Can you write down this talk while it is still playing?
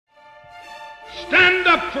Stand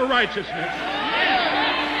up for righteousness.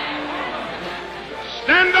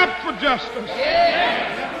 Stand up for justice.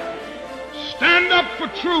 Stand up for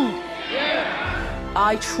truth.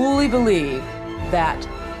 I truly believe that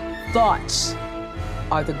thoughts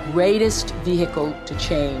are the greatest vehicle to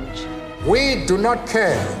change. We do not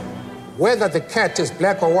care whether the cat is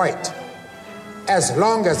black or white, as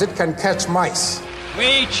long as it can catch mice.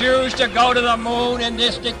 We choose to go to the moon in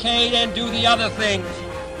this decade and do the other things,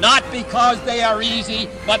 not because they are easy,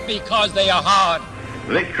 but because they are hard.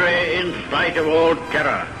 Victory in spite of all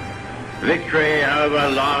terror. Victory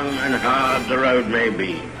however long and hard the road may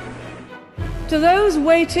be. To those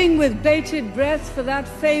waiting with bated breath for that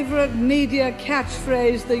favorite media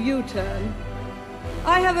catchphrase, the U-turn,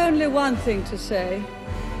 I have only one thing to say.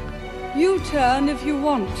 U-turn if you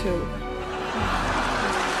want to.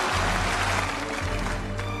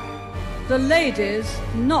 The ladies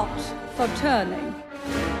not for turning.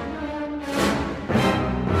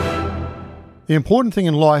 The important thing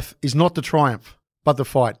in life is not the triumph, but the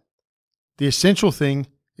fight. The essential thing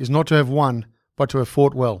is not to have won, but to have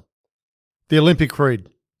fought well. The Olympic Creed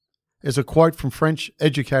is a quote from French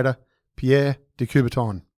educator Pierre de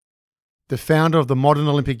Coubertin, the founder of the modern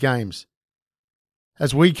Olympic Games.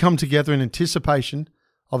 As we come together in anticipation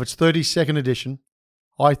of its 32nd edition,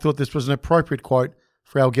 I thought this was an appropriate quote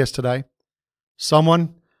for our guest today,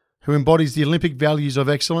 someone who embodies the Olympic values of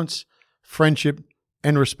excellence, friendship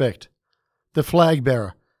and respect, the flag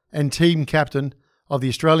bearer and team captain of the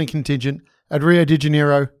Australian contingent at Rio de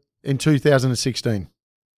Janeiro in 2016.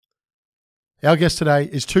 Our guest today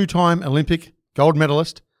is two-time Olympic gold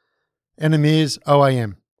medalist Anna Meares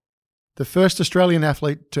OAM, the first Australian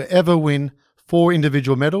athlete to ever win 4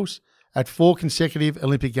 individual medals at 4 consecutive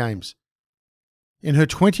Olympic Games. In her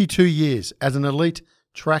 22 years as an elite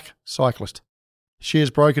track cyclist, she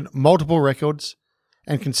has broken multiple records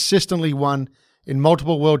and consistently won in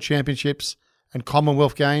multiple World Championships and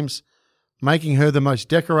Commonwealth Games, making her the most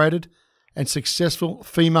decorated and successful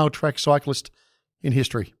female track cyclist in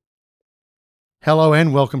history. Hello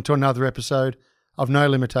and welcome to another episode of No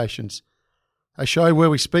Limitations, a show where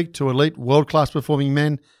we speak to elite world-class performing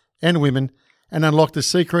men and women and unlock the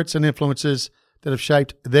secrets and influences that have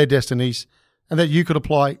shaped their destinies and that you could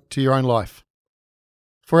apply to your own life.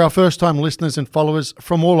 For our first-time listeners and followers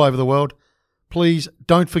from all over the world, please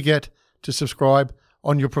don't forget to subscribe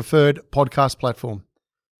on your preferred podcast platform.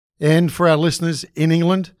 And for our listeners in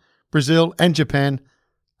England, Brazil and Japan,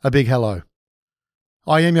 a big hello.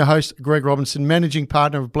 I am your host, Greg Robinson, managing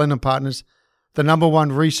partner of Blenheim Partners, the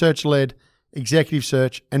 #1 research-led executive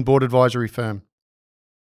search and board advisory firm.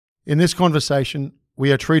 In this conversation,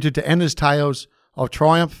 we are treated to Anna's tales of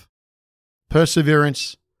triumph,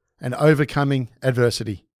 perseverance, and overcoming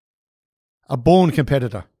adversity. A born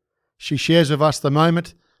competitor, she shares with us the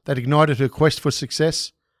moment that ignited her quest for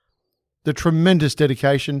success, the tremendous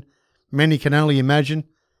dedication many can only imagine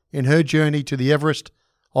in her journey to the Everest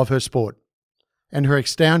of her sport, and her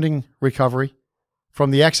astounding recovery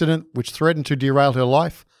from the accident which threatened to derail her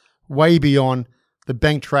life way beyond the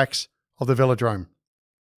banked tracks of the velodrome.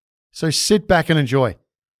 So sit back and enjoy.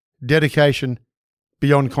 Dedication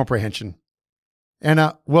beyond comprehension.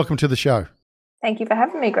 Anna, welcome to the show. Thank you for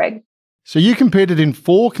having me, Greg. So you competed in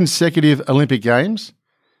 4 consecutive Olympic Games.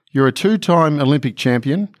 You're a 2-time Olympic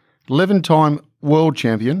champion, 11-time world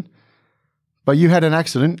champion, but you had an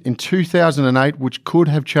accident in 2008 which could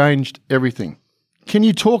have changed everything. Can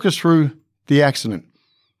you talk us through the accident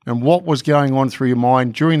and what was going on through your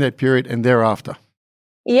mind during that period and thereafter?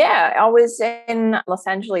 Yeah, I was in Los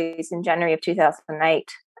Angeles in January of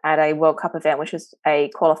 2008 at a World Cup event, which was a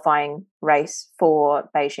qualifying race for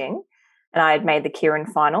Beijing, and I had made the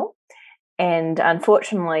Keirin final. And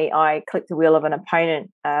unfortunately, I clipped the wheel of an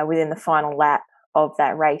opponent within the final lap of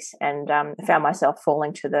that race and found myself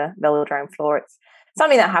falling to the velodrome floor. It's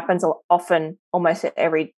something that happens often, almost at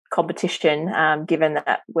every competition, given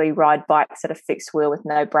that we ride bikes at a fixed wheel with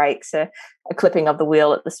no brakes, a clipping of the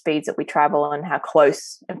wheel at the speeds that we travel and how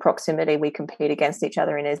close in proximity we compete against each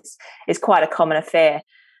other in is quite a common affair.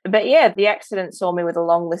 But yeah, the accident saw me with a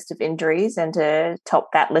long list of injuries, and to top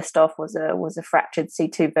that list off was a fractured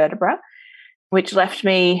C2 vertebra, which left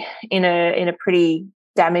me in a pretty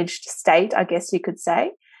damaged state, I guess you could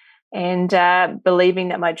say. And believing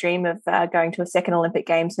that my dream of going to a second Olympic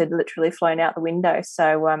Games had literally flown out the window.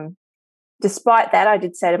 So despite that, I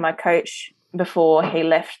did say to my coach before he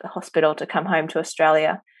left the hospital to come home to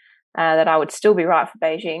Australia that I would still be right for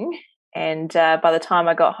Beijing. And by the time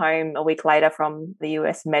I got home a week later from the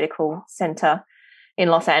US Medical Center in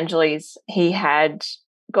Los Angeles, he had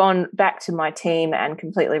gone back to my team and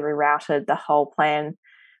completely rerouted the whole plan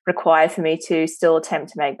required for me to still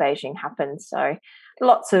attempt to make Beijing happen. So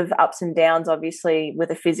lots of ups and downs, obviously, with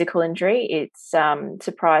a physical injury. It's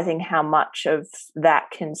surprising how much of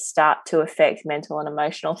that can start to affect mental and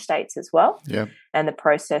emotional states as well. Yeah. And the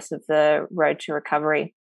process of the road to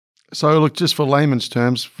recovery. So, look, just for layman's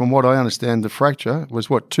terms, from what I understand, the fracture was,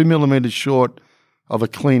 2 millimetres short of a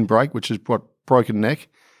clean break, which is broken neck.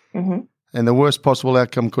 Mm-hmm. And the worst possible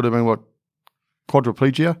outcome could have been,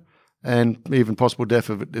 quadriplegia, and even possible death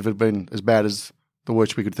if it had been as bad as the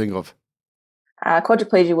worst we could think of.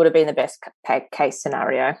 Quadriplegia would have been the best case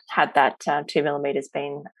scenario had that 2 millimetres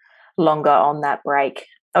been longer on that break.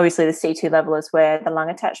 Obviously, the C2 level is where the lung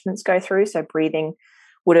attachments go through, so breathing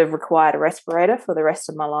would have required a respirator for the rest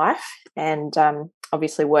of my life. And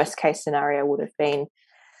obviously, worst case scenario would have been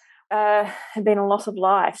a loss of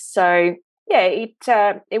life. So, yeah,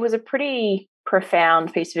 it was a pretty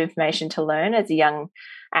profound piece of information to learn as a young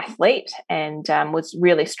athlete, and was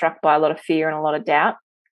really struck by a lot of fear and a lot of doubt.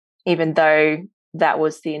 Even though that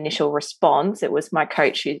was the initial response, it was my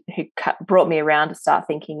coach who brought me around to start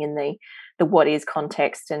thinking in the what is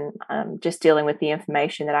context, and just dealing with the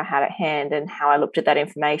information that I had at hand and how I looked at that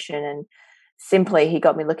information. And simply, he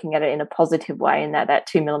got me looking at it in a positive way, and that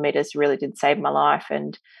 2 millimetres really did save my life.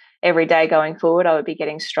 And every day going forward, I would be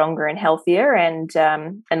getting stronger and healthier, and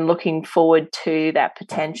looking forward to that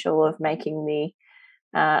potential of making the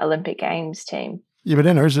Olympic Games team. Yeah, but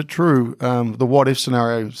Anna, is it true the what-if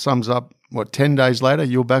scenario sums up, 10 days later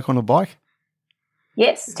you're back on a bike?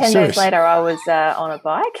 Yes, 10 days later I was on a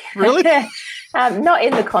bike. Really? Not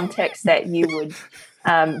in the context that you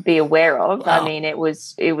would be aware of. Wow. I mean, it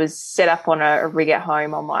was set up on a rig at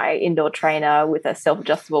home on my indoor trainer with a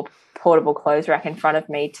self-adjustable portable clothes rack in front of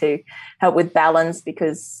me to help with balance,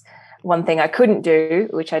 because one thing I couldn't do,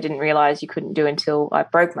 which I didn't realise you couldn't do until I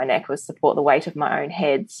broke my neck, was support the weight of my own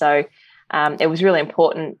head. So it was really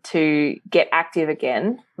important to get active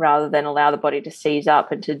again rather than allow the body to seize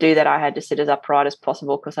up. And to do that, I had to sit as upright as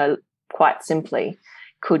possible, because I quite simply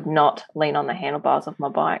could not lean on the handlebars of my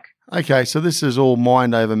bike. Okay, so this is all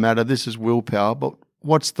mind over matter. This is willpower, but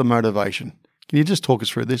what's the motivation? Can you just talk us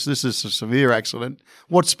through this? This is a severe accident.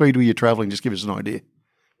 What speed were you travelling? Just give us an idea.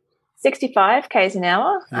 65 k's an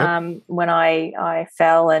hour. Yep. When I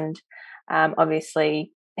fell and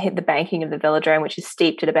obviously hit the banking of the velodrome, which is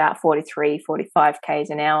steeped at about 43, 45 k's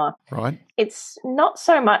an hour. Right. It's not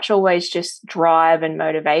so much always just drive and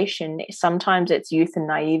motivation. Sometimes it's youth and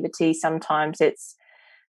naivety. Sometimes it's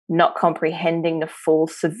not comprehending the full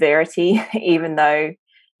severity, even though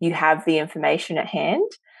you have the information at hand.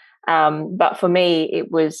 But for me,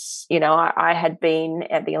 it was, I had been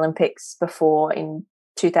at the Olympics before in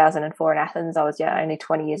 2004 in Athens. I was only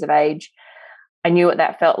 20 years of age. I knew what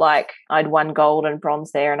that felt like. I'd won gold and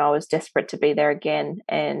bronze there, and I was desperate to be there again.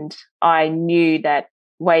 And I knew that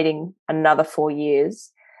waiting another 4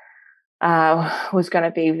 years was going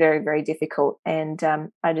to be very, very difficult. And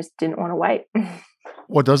I just didn't want to wait.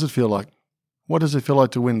 What does it feel like? What does it feel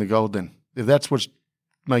like to win the gold then? If that's what's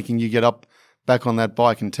making you get up back on that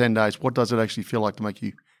bike in 10 days, what does it actually feel like to make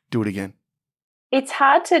you do it again? It's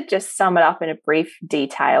hard to just sum it up in a brief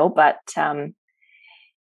detail, but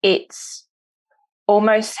it's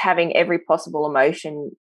almost having every possible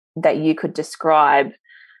emotion that you could describe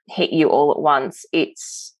hit you all at once.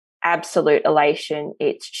 It's absolute elation.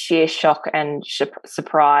 It's sheer shock and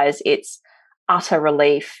surprise. It's utter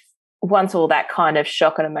relief. Once all that kind of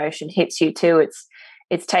shock and emotion hits you too,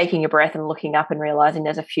 it's taking a breath and looking up and realizing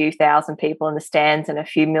there's a few thousand people in the stands and a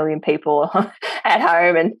few million people at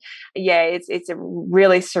home. And yeah, it's a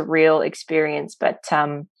really surreal experience. But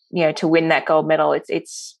to win that gold medal,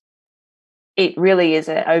 it really is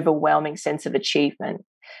an overwhelming sense of achievement.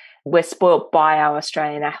 We're spoilt by our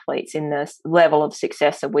Australian athletes in the level of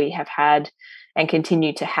success that we have had and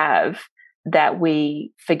continue to have, that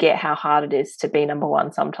we forget how hard it is to be number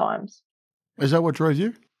one sometimes. Is that what drove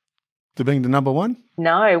you to being the number one?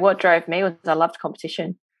 No, what drove me was I loved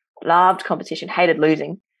competition, hated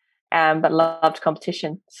losing, but loved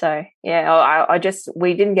competition. So yeah,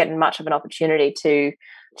 we didn't get much of an opportunity to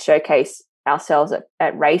showcase ourselves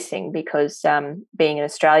at racing, because being in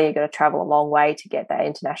Australia, you've got to travel a long way to get that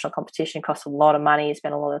international competition. It costs a lot of money. You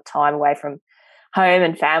spend a lot of time away from home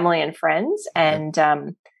and family and friends. And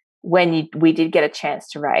when we did get a chance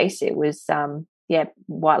to race, it was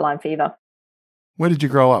white line fever. Where did you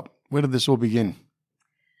grow up? Where did this all begin?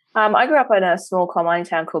 I grew up in a small coal mining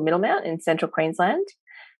town called Middlemount in central Queensland.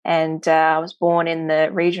 And I was born in the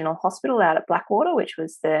regional hospital out at Blackwater, which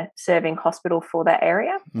was the serving hospital for that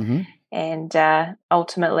area. Mm-hmm. And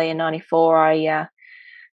ultimately in 94, I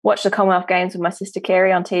watched the Commonwealth Games with my sister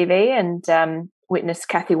Kerry on TV, and witnessed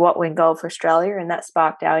Kathy Watt win gold for Australia, and that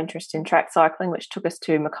sparked our interest in track cycling, which took us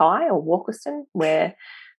to Mackay or Walkerston, where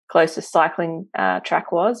closest cycling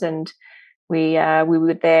track was, and we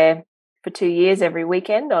were there for 2 years every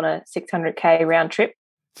weekend on a 600k round trip.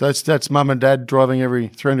 So that's mum and dad driving every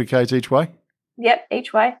 300 k's each way? Yep,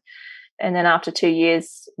 each way. And then after 2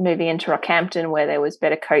 years, moving into Rockhampton, where there was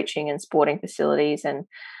better coaching and sporting facilities, and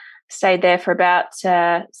stayed there for about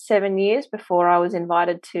 7 years before I was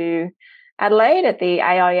invited to Adelaide at the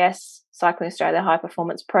AIS Cycling Australia High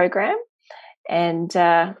Performance Program. And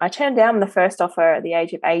I turned down the first offer at the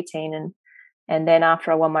age of 18, and then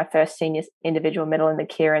after I won my first senior individual medal in the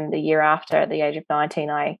Keirin the year after, at the age of 19,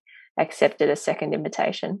 I accepted a second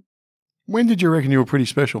invitation. When did you reckon you were pretty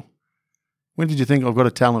special? When did you think, I've got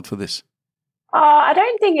a talent for this? I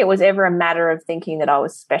don't think it was ever a matter of thinking that I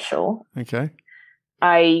was special. Okay.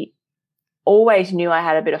 I always knew I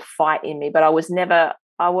had a bit of fight in me, but I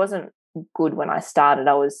wasn't good when I started.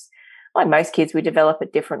 I was, like most kids, we develop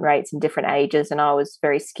at different rates and different ages, and I was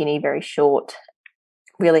very skinny, very short,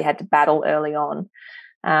 really had to battle early on.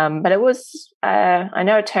 But it was, I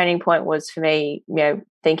know a turning point was for me,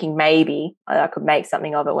 thinking maybe I could make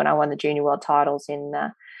something of it when I won the junior world titles in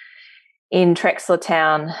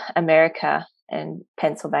Trexlertown, America, and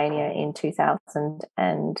Pennsylvania in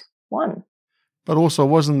 2001. But also,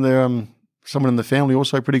 wasn't there someone in the family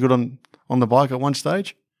also pretty good on the bike at one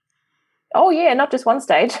stage? Oh, yeah, not just one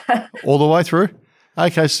stage. All the way through?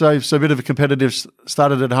 Okay, so a bit of a competitive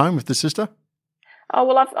started at home with the sister? Oh,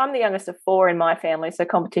 well, I'm the youngest of four in my family, so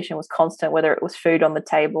competition was constant, whether it was food on the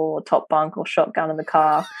table or top bunk or shotgun in the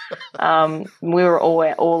car. We were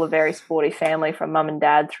all a very sporty family, from mum and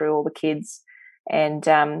dad through all the kids. And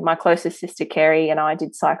my closest sister, Kerry, and I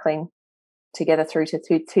did cycling together through to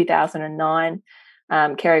 2009.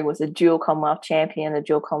 Kerry was a dual Commonwealth champion, a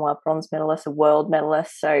dual Commonwealth bronze medalist, a world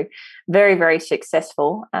medalist, so very, very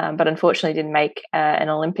successful, but unfortunately didn't make an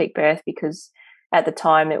Olympic berth because at the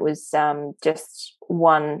time it was just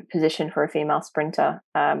one position for a female sprinter,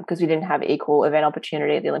 because we didn't have equal event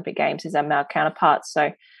opportunity at the Olympic Games as our male counterparts.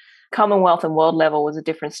 So Commonwealth and world level was a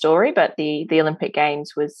different story, but the Olympic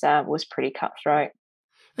Games was pretty cutthroat.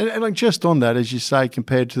 And like just on that, as you say,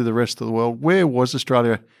 compared to the rest of the world, where was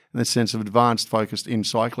Australia in the sense of advanced focused in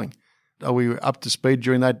cycling? Are we up to speed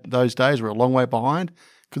during those days? We're a long way behind?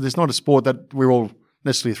 Because it's not a sport that we're all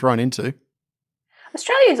necessarily thrown into.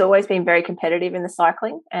 Australia has always been very competitive in the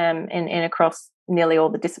cycling, in across nearly all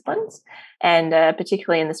the disciplines, and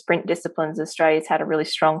particularly in the sprint disciplines, Australia's had a really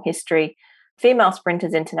strong history. Female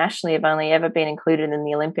sprinters internationally have only ever been included in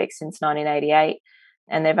the Olympics since 1988,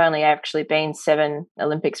 and there have only actually been 7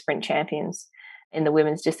 Olympic sprint champions in the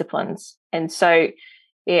women's disciplines. And so,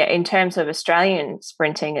 yeah, in terms of Australian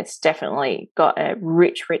sprinting, it's definitely got a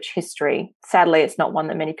rich, rich history. Sadly, it's not one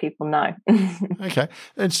that many people know. Okay.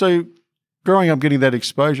 And so growing up, getting that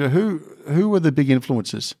exposure, who were the big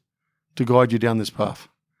influences to guide you down this path?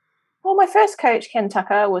 Well, my first coach, Ken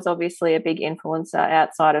Tucker, was obviously a big influencer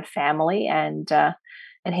outside of family, and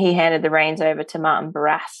he handed the reins over to Martin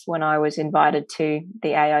Barras when I was invited to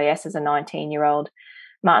the AIS as a 19-year-old.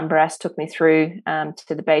 Martin Barras took me through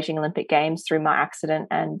to the Beijing Olympic Games through my accident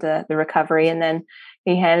and the recovery, and then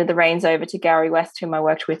he handed the reins over to Gary West, whom I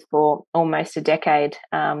worked with for almost a decade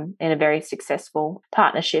in a very successful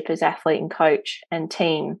partnership as athlete and coach and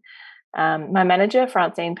team. My manager,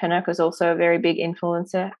 Francine Pennock, was also a very big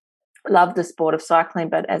influencer. Loved the sport of cycling,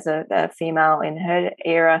 but as a female in her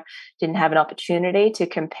era, didn't have an opportunity to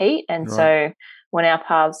compete. And right. So when our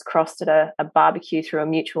paths crossed at a barbecue through a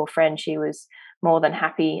mutual friend, she was more than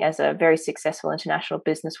happy as a very successful international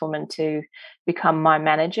businesswoman to become my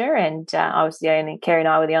manager. And Kerry and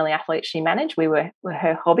I were the only athletes she managed. We were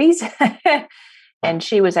her hobbies. And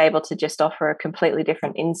she was able to just offer a completely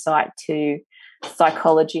different insight to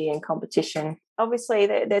psychology and competition. Obviously,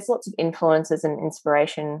 there's lots of influences and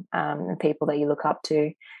inspiration and people that you look up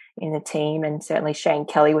to in the team. And certainly Shane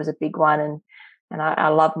Kelly was a big one. And I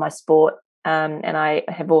love my sport. And I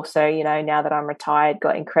have also, now that I'm retired,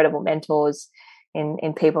 got incredible mentors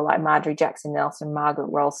in people like Marjorie Jackson Nelson, Margaret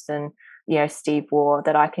Ralston, Steve Waugh,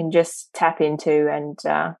 that I can just tap into and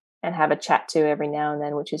have a chat to every now and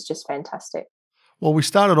then, which is just fantastic. Well, we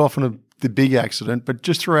started off on the big accident, but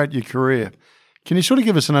just throughout your career, can you sort of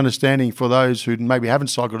give us an understanding for those who maybe haven't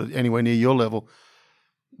cycled anywhere near your level?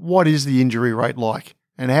 What is the injury rate like,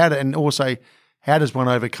 and also how does one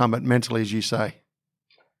overcome it mentally, as you say?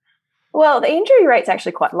 Well, the injury rate's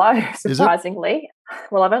actually quite low, surprisingly.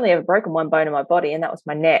 Well, I've only ever broken one bone in my body, and that was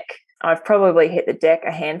my neck. I've probably hit the deck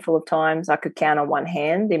a handful of times. I could count on one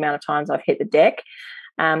hand the amount of times I've hit the deck.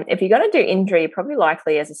 If you're going to do injury, you're probably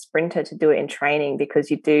likely as a sprinter to do it in training, because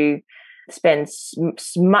you do spends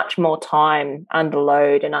much more time under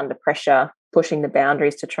load and under pressure, pushing the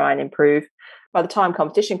boundaries to try and improve. By the time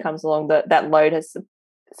competition comes along, that load has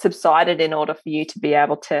subsided in order for you to be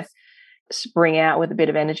able to spring out with a bit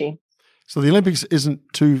of energy. So the Olympics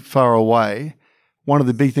isn't too far away. One of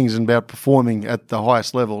the big things about performing at the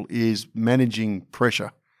highest level is managing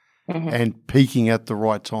pressure and peaking at the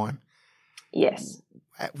right time. Yes.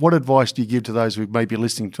 What advice do you give to those who may be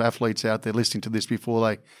listening to athletes out there listening to this before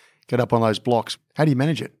they get up on those blocks? How do you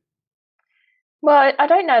manage it? Well, I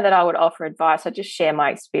don't know that I would offer advice. I just share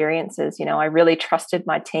my experiences. You know, I really trusted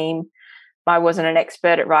my team. I wasn't an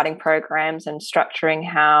expert at writing programs and structuring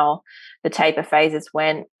how the taper phases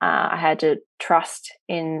went. I had to trust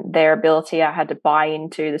in their ability. I had to buy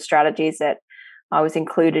into the strategies that I was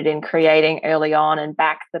included in creating early on and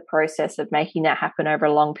back the process of making that happen over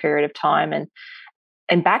a long period of time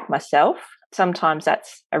and back myself. Sometimes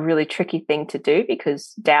that's a really tricky thing to do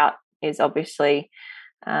because doubt is obviously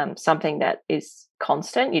something that is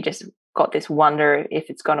constant. You just got this wonder if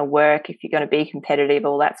it's going to work, if you're going to be competitive,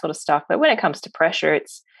 all that sort of stuff. But when it comes to pressure,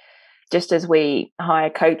 it's just as we hire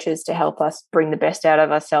coaches to help us bring the best out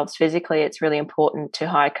of ourselves physically, it's really important to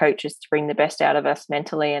hire coaches to bring the best out of us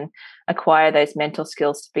mentally and acquire those mental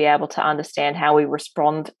skills to be able to understand how we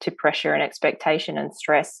respond to pressure and expectation and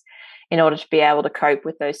stress in order to be able to cope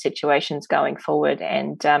with those situations going forward.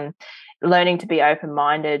 And learning to be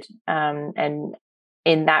open-minded and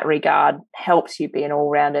in that regard helps you be an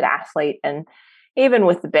all-rounded athlete. And even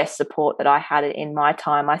with the best support that I had in my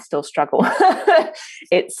time, I still struggle.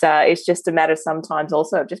 It's just a matter sometimes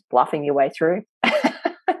also of just bluffing your way through.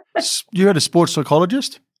 You had a sports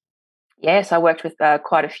psychologist? Yes, I worked with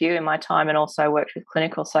quite a few in my time and also worked with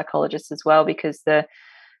clinical psychologists as well because the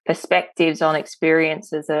perspectives on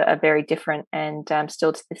experiences are very different. And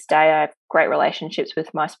still to this day, I have great relationships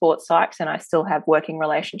with my sports psychs and I still have working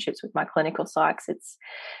relationships with my clinical psychs. It's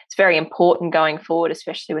very important going forward,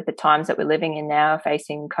 especially with the times that we're living in now,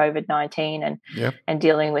 facing COVID-19 and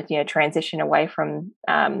dealing with, transition away from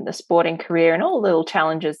the sporting career and all the little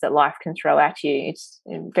challenges that life can throw at you. It's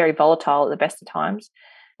very volatile at the best of times.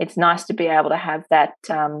 It's nice to be able to have that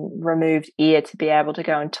removed ear to be able to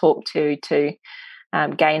go and talk to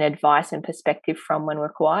gain advice and perspective from when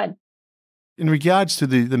required. In regards to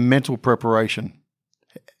the mental preparation,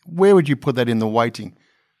 where would you put that in the weighting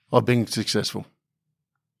of being successful?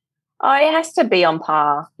 It has to be on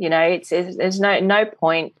par. There's no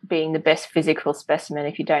point being the best physical specimen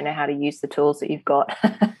if you don't know how to use the tools that you've got.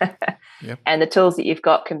 Yep. And the tools that you've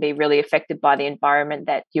got can be really affected by the environment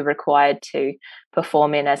that you're required to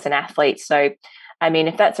perform in as an athlete. So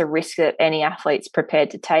if that's a risk that any athlete's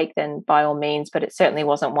prepared to take, then by all means, but it certainly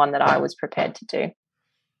wasn't one that I was prepared to do.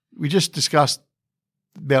 We just discussed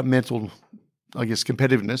about mental,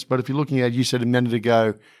 competitiveness, but if you're looking at, you said a minute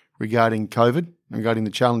ago regarding COVID, regarding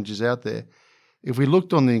the challenges out there, if we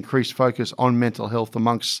looked on the increased focus on mental health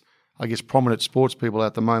amongst, prominent sports people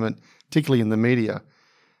at the moment, particularly in the media,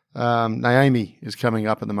 Naomi is coming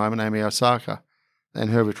up at the moment, Naomi Osaka, and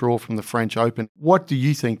her withdrawal from the French Open. What do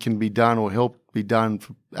you think can be done or help be done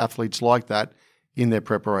for athletes like that in their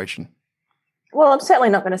preparation? Well, I'm certainly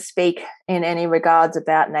not going to speak in any regards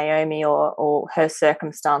about Naomi or her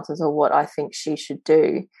circumstances or what I think she should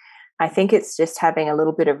do. I think it's just having a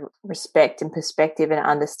little bit of respect and perspective and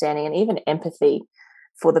understanding and even empathy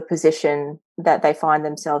for the position that they find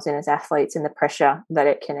themselves in as athletes and the pressure that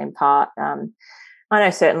it can impart. I know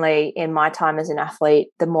certainly in my time as an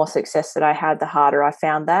athlete, the more success that I had, the harder I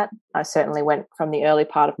found that. I certainly went from the early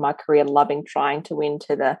part of my career loving trying to win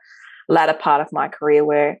to the latter part of my career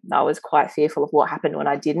where I was quite fearful of what happened when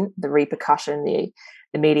I didn't, the repercussion, the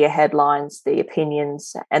media headlines, the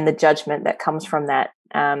opinions, and the judgment that comes from that.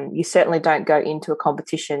 You certainly don't go into a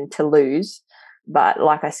competition to lose. But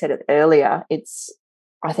like I said earlier,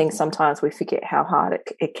 I think sometimes we forget how hard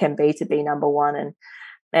it can be to be number one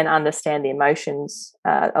and understand the emotions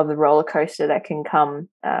of the roller coaster that can come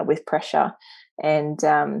with pressure. And,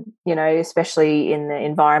 especially in the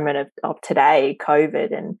environment of today,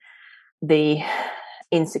 COVID and the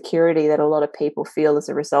insecurity that a lot of people feel as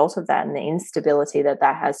a result of that and the instability that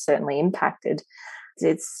has certainly impacted.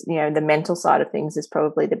 It's, the mental side of things is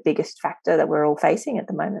probably the biggest factor that we're all facing at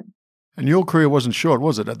the moment. And your career wasn't short,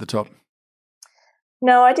 was it, at the top?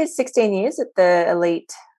 No, I did 16 years at the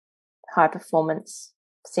elite high performance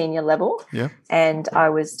senior level. Yeah. And I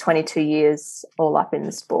was 22 years all up in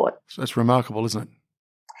the sport. So that's remarkable, isn't it?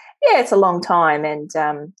 Yeah, it's a long time. And,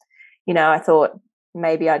 I thought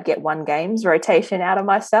maybe I'd get one games rotation out of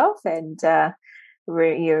myself and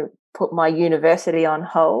you put my university on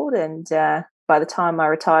hold. And by the time I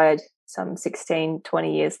retired some 16,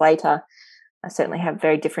 20 years later, I certainly have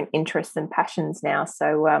very different interests and passions now.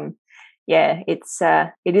 So, it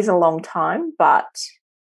is a long time, but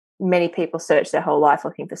many people search their whole life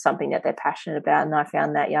looking for something that they're passionate about, and I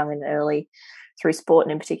found that young and early through sport,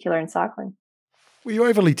 and in particular in cycling. Were you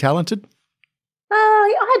overly talented?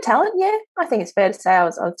 I had talent, yeah. I think it's fair to say I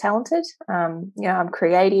was talented. I'm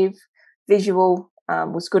creative, visual,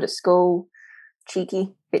 was good at school,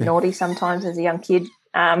 cheeky, bit naughty sometimes as a young kid.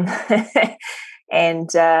 And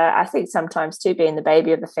I think sometimes too, being the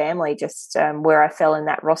baby of the family, just where I fell in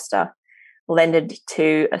that roster lended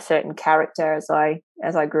to a certain character as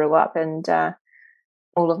I grew up. And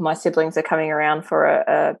all of my siblings are coming around for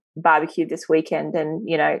a barbecue this weekend, and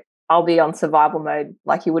I'll be on survival mode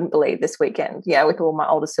like you wouldn't believe this weekend. Yeah, with all my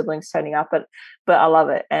older siblings turning up, but I love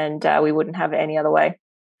it, and we wouldn't have it any other way.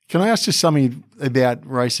 Can I ask you something about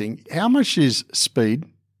racing? How much is speed?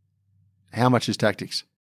 How much is tactics?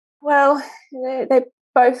 Well, they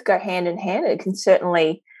both go hand in hand. It can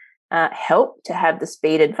certainly help to have the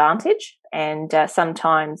speed advantage, and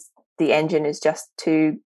sometimes the engine is just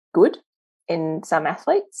too good in some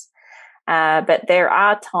athletes. But there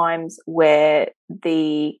are times where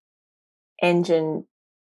the engine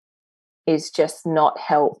is just not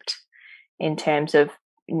helped in terms of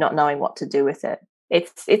not knowing what to do with it.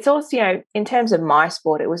 It's also, in terms of my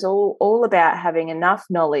sport, it was all about having enough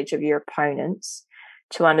knowledge of your opponents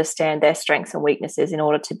to understand their strengths and weaknesses in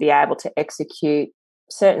order to be able to execute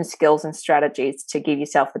certain skills and strategies to give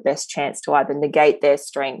yourself the best chance to either negate their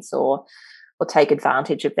strengths or take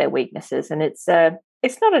advantage of their weaknesses. And it's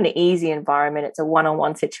not an easy environment. It's a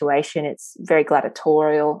one-on-one situation. It's very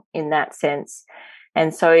gladiatorial in that sense.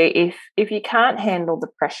 And so if you can't handle the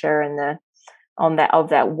pressure and of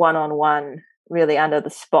that one-on-one, really under the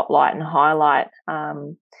spotlight and highlight,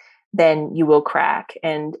 then you will crack.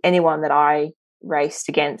 And anyone that I raced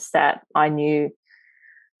against that I knew,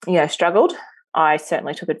 struggled, I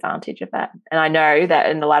certainly took advantage of that. And I know that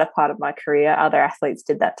in the latter part of my career, other athletes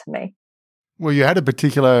did that to me. Well, you had a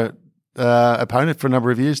particular opponent for a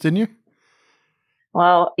number of years, didn't you?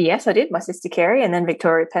 Well, yes, I did. My sister Kerry, and then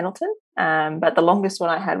Victoria Pendleton. But the longest one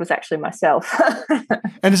I had was actually myself.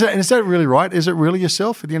 And is that really right? Is it really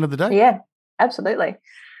yourself at the end of the day? Yeah, absolutely.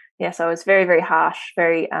 Yes, I was very, very harsh,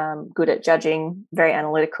 very good at judging, very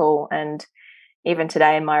analytical. And even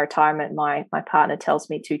today in my retirement, my partner tells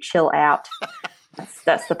me to chill out.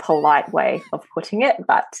 That's the polite way of putting it.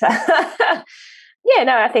 But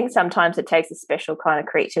I think sometimes it takes a special kind of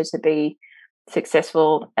creature to be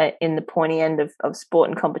successful in the pointy end of sport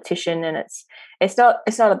and competition. And it's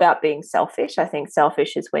not about being selfish. I think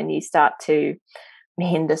selfish is when you start to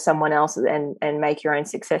hinder someone else and make your own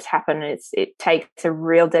success happen. It takes a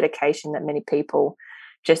real dedication that many people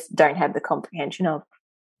just don't have the comprehension of.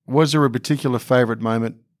 Was there a particular favourite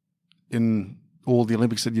moment in all the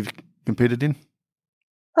Olympics that you've competed in?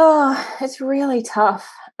 Oh, it's really tough.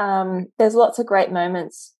 There's lots of great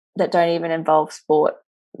moments that don't even involve sport,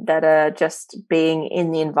 that are just being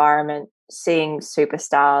in the environment, seeing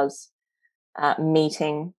superstars,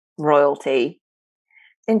 meeting royalty.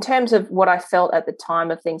 In terms of what I felt at the time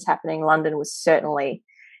of things happening, London was certainly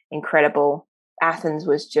incredible. Athens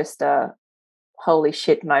was just a holy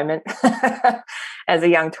shit moment as a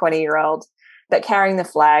young 20-year-old. But carrying the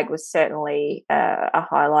flag was certainly a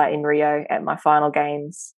highlight in Rio at my final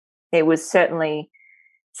games. It was certainly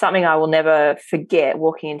something I will never forget,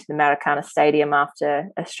 walking into the Maracana Stadium after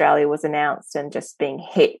Australia was announced and just being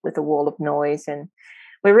hit with a wall of noise. And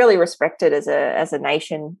we're really respected as a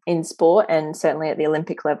nation in sport, and certainly at the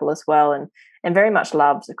Olympic level as well, and very much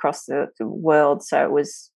loved across the world. So it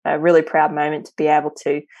was a really proud moment to be able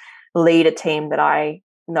to lead a team that I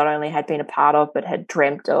not only had been a part of, but had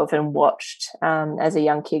dreamt of and watched as a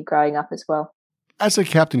young kid growing up as well. As a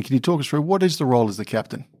captain, can you talk us through what is the role as the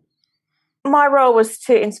captain? My role was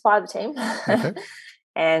to inspire the team. Okay.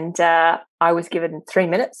 And I was given 3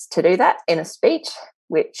 minutes to do that in a speech,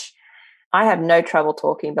 which I have no trouble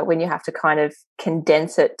talking, but when you have to kind of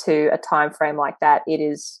condense it to a time frame like that,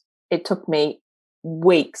 it took me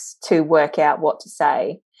weeks to work out what to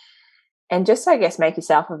say. And just, I guess, make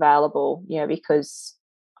yourself available, because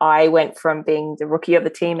I went from being the rookie of the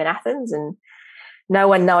team in Athens and no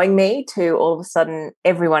one knowing me to all of a sudden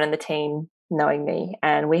everyone in the team knowing me.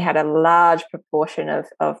 And we had a large proportion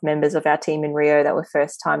of members of our team in Rio that were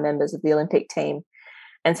first-time members of the Olympic team.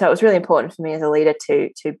 And so it was really important for me as a leader to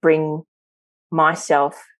bring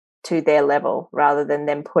myself to their level rather than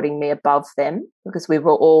them putting me above them, because we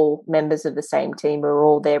were all members of the same team. We were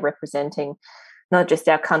all there representing not just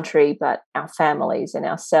our country, but our families and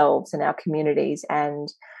ourselves and our communities. And,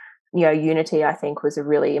 unity, I think, was a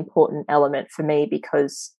really important element for me,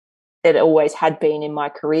 because it always had been in my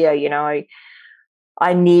career.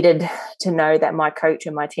 I needed to know that my coach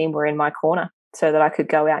and my team were in my corner so that I could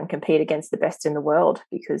go out and compete against the best in the world,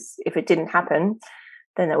 because if it didn't happen,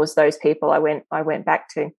 then it was those people I went back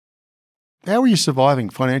to. How are you surviving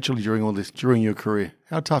financially during all this, during your career?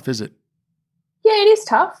 How tough is it? Yeah, it is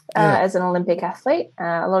tough as an Olympic athlete.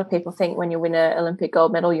 A lot of people think when you win an Olympic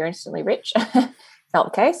gold medal, you're instantly rich. Not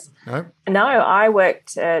the case. No, I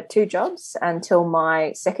worked 2 jobs until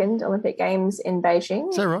my second Olympic Games in Beijing.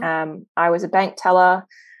 Is that right? I was a bank teller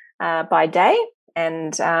by day,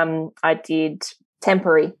 and I did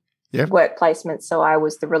temporary work placements. So I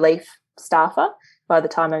was the relief staffer by the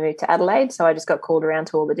time I moved to Adelaide. So I just got called around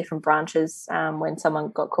to all the different branches when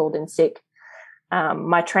someone got called in sick.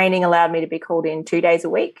 My training allowed me to be called in 2 days a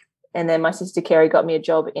week. And then my sister Kerry got me a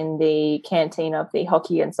job in the canteen of the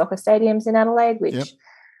hockey and soccer stadiums in Adelaide, which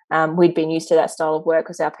we'd been used to that style of work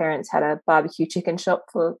because our parents had a barbecue chicken shop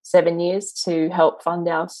for 7 years to help fund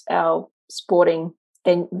our sporting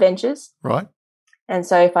ventures. Right. And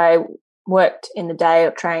so if I worked in the day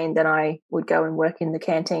or trained, then I would go and work in the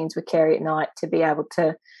canteens with Kerry at night to be able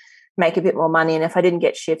to make a bit more money. And if I didn't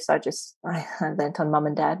get shifts, I lent on mum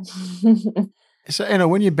and dad. So, Anna,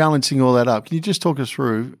 when you're balancing all that up, can you just talk us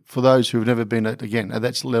through, for those who have never been at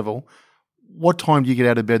that level, what time do you get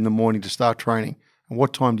out of bed in the morning to start training, and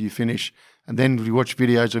what time do you finish? And then do you watch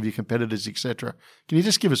videos of your competitors, etc.? Can you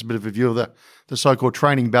just give us a bit of a view of the so-called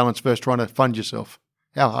training balance versus trying to fund yourself?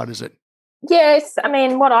 How hard is it? Yes, I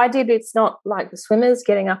mean, what I did, it's not like the swimmers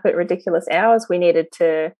getting up at ridiculous hours. We needed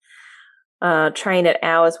to train at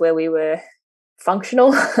hours where we were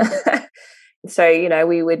functional. So,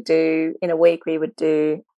 we would do, in a week, we would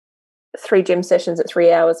do 3 gym sessions at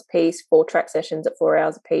 3 hours a piece, 4 track sessions at 4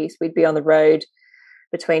 hours a piece. We'd be on the road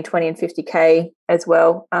between 20 and 50K as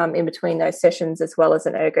well, in between those sessions, as well as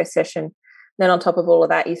an ergo session. Then on top of all of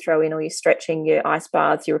that, you throw in all your stretching, your ice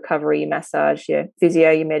baths, your recovery, your massage, your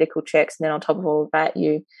physio, your medical checks. And then on top of all of that,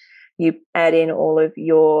 you add in all of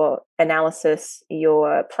your analysis,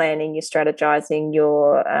 your planning, your strategizing,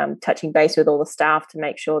 your touching base with all the staff to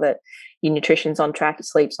make sure that your nutrition's on track, your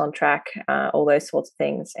sleep's on track, all those sorts of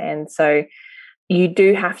things. And so you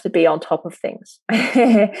do have to be on top of things.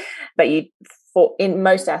 But in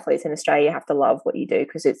most athletes in Australia, you have to love what you do,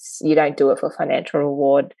 because you don't do it for financial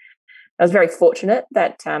reward. I was very fortunate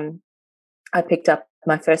that I picked up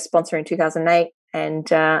my first sponsor in 2008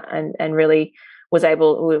 and really was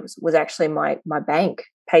actually my bank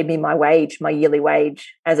paid me my yearly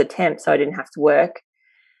wage as a temp, so I didn't have to work.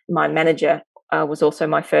 My manager was also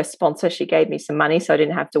my first sponsor. She gave me some money so I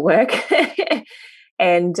didn't have to work.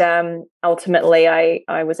 And ultimately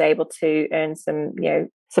I was able to earn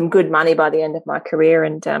some good money by the end of my career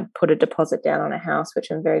and put a deposit down on a house,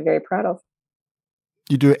 which I'm very, very proud of.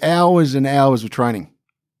 You do hours and hours of training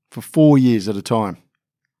for 4 years at a time.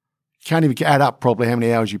 You can't even add up probably how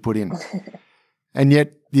many hours you put in. And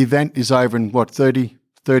yet the event is over in,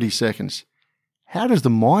 30 seconds. How does the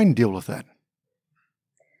mind deal with that?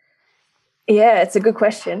 Yeah, it's a good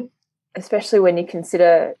question, especially when you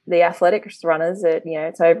consider the athletics runners that,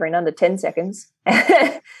 it's over in under 10 seconds.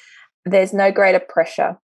 There's no greater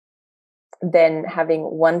pressure than having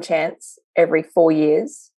one chance every 4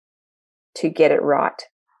 years to get it right,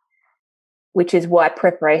 which is why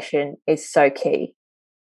preparation is so key.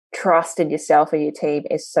 Trust in yourself and your team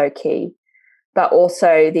is so key, but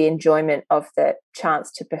also the enjoyment of the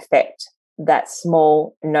chance to perfect that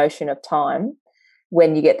small notion of time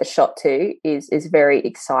when you get the shot to is very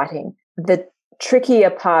exciting. The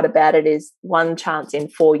trickier part about it is one chance in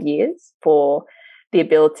 4 years for the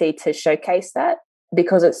ability to showcase that.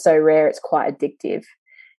 Because it's so rare, it's quite addictive.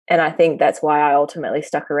 And I think that's why I ultimately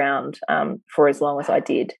stuck around for as long as I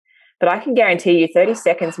did. But I can guarantee you 30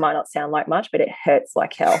 seconds might not sound like much, but it hurts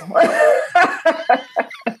like hell.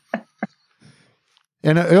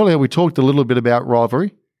 And earlier we talked a little bit about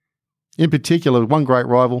rivalry. In particular, one great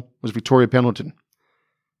rival was Victoria Pendleton.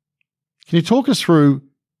 Can you talk us through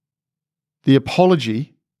the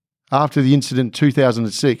apology after the incident in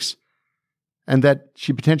 2006 and that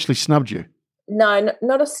she potentially snubbed you? No,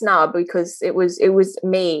 not a snub, because it was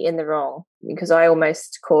me in the wrong, because I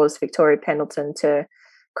almost caused Victoria Pendleton to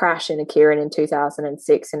crash in a Keirin in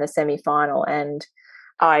 2006 in a semi-final, and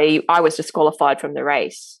I was disqualified from the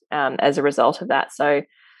race as a result of that. So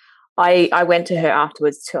I went to her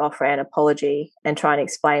afterwards to offer an apology and try and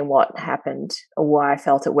explain what happened or why I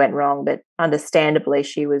felt it went wrong. But understandably,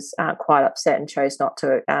 she was quite upset and chose not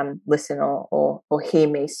to listen or hear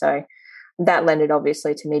me. So that lended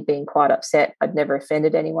obviously to me being quite upset. I'd never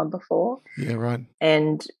offended anyone before. Yeah, right.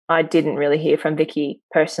 And I didn't really hear from Vicky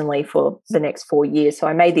personally for the next 4 years. So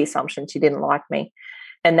I made the assumption she didn't like me.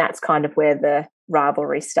 And that's kind of where the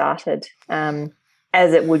rivalry started.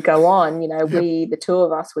 As it would go on, the two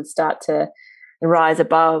of us would start to rise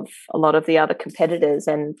above a lot of the other competitors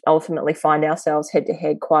and ultimately find ourselves head to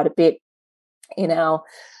head quite a bit in our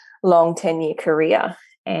long 10-year career.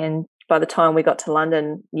 And by the time we got to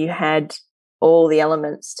London, you had all the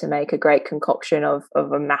elements to make a great concoction of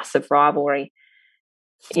a massive rivalry.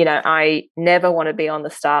 I never want to be on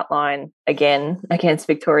the start line again against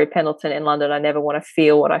Victoria Pendleton in London. I never want to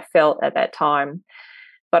feel what I felt at that time.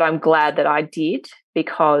 But I'm glad that I did,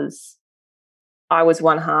 because I was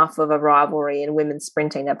one half of a rivalry in women's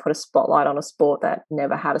sprinting that put a spotlight on a sport that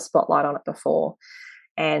never had a spotlight on it before.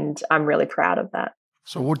 And I'm really proud of that.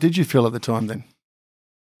 So what did you feel at the time then?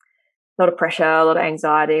 A lot of pressure, a lot of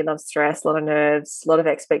anxiety, a lot of stress, a lot of nerves, a lot of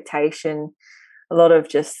expectation, a lot of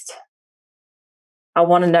just, I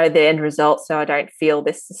want to know the end result so I don't feel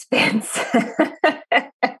this suspense.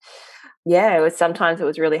 Yeah, sometimes it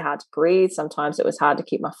was really hard to breathe. Sometimes it was hard to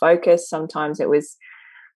keep my focus. Sometimes it was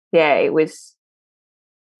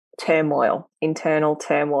turmoil, internal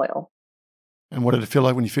turmoil. And what did it feel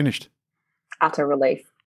like when you finished? Utter relief.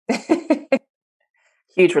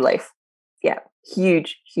 Huge relief. Yeah,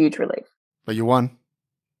 huge relief. But you won.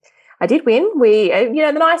 I did win.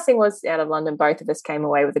 The nice thing was, out of London, both of us came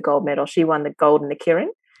away with a gold medal. She won the gold in the keirin.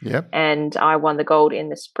 Yep. And I won the gold in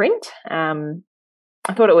the sprint.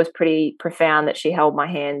 I thought it was pretty profound that she held my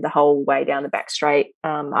hand the whole way down the back straight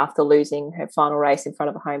after losing her final race in front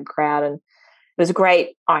of a home crowd. And it was a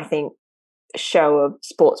great, I think, show of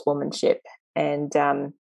sportswomanship. And,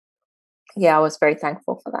 I was very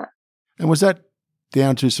thankful for that. And was that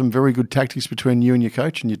down to some very good tactics between you and your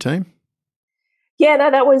coach and your team? Yeah, no,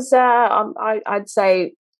 that was, I'd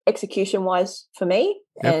say, execution-wise for me,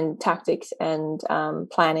 yep. And tactics and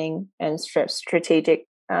planning and strategic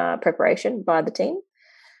preparation by the team.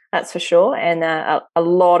 That's for sure. And a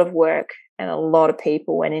lot of work and a lot of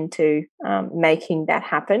people went into making that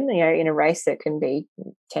happen, in a race that can be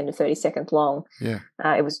 10 to 30 seconds long. Yeah.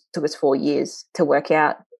 Took us 4 years to work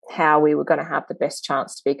out how we were going to have the best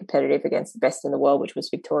chance to be competitive against the best in the world, which was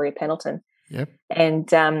Victoria Pendleton. Yep.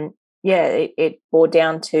 And, it boiled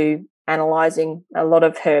down to analysing a lot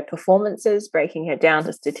of her performances, breaking her down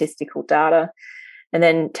to statistical data, and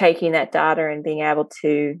then taking that data and being able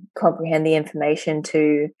to comprehend the information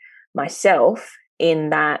to myself, in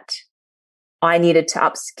that I needed to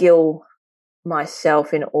upskill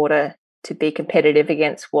myself in order to be competitive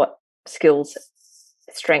against what skills,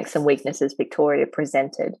 strengths and weaknesses Victoria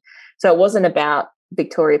presented. So it wasn't about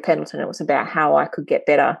Victoria Pendleton, it was about how I could get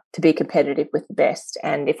better to be competitive with the best.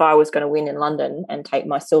 And if I was going to win in London and take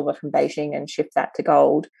my silver from Beijing and shift that to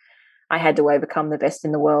gold, I had to overcome the best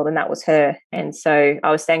in the world, and that was her. And so I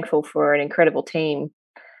was thankful for an incredible team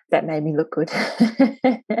that made me look good.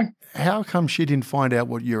 How come she didn't find out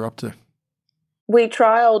what you're up to? We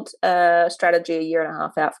trialled a strategy a year and a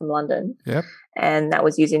half out from London. Yep. And that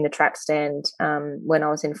was using the track stand when I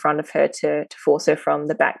was in front of her to force her from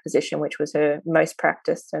the back position, which was her most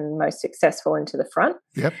practiced and most successful, into the front.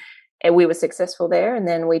 Yep. And we were successful there. And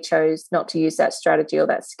then we chose not to use that strategy or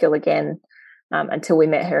that skill again until we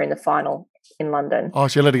met her in the final in London. Oh,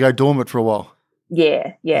 so you let her go dormant for a while?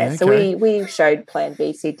 Yeah. Okay. So we showed plan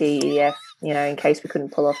B, C, D, E, F, in case we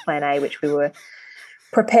couldn't pull off plan A, which we were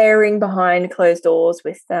preparing behind closed doors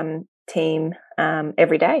with team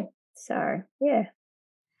every day. So, yeah.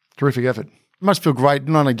 Terrific effort. It must feel great,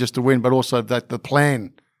 not only just to win, but also that the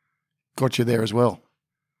plan got you there as well.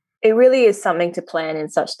 It really is something to plan in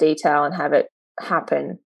such detail and have it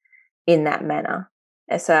happen in that manner.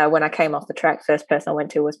 So when I came off the track, first person I went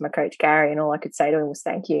to was my coach, Gary, and all I could say to him was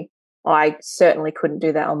thank you. I certainly couldn't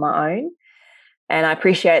do that on my own. And I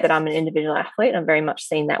appreciate that I'm an individual athlete, and I'm very much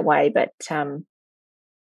seen that way. But,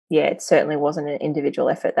 it certainly wasn't an individual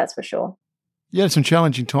effort, that's for sure. You had some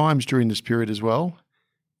challenging times during this period as well.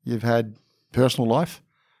 You've had personal life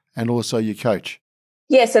and also your coach.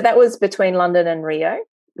 Yeah, so that was between London and Rio.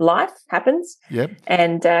 Life happens. Yep.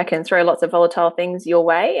 And can throw lots of volatile things your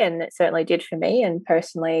way, and it certainly did for me. And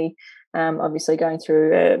personally, obviously going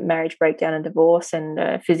through a marriage breakdown and divorce and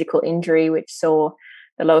a physical injury, which saw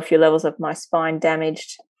the lower few levels of my spine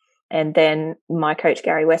damaged. And then my coach,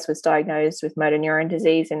 Gary West, was diagnosed with motor neuron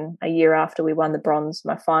disease. And a year after we won the bronze,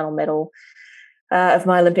 my final medal of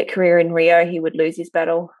my Olympic career in Rio, he would lose his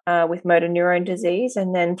battle with motor neuron disease,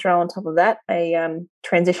 and then throw on top of that a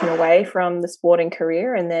transition away from the sporting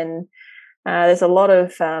career. And then there's a lot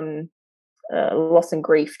of loss and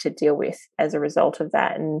grief to deal with as a result of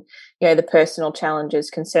that. And, the personal challenges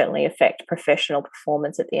can certainly affect professional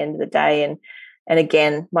performance at the end of the day. And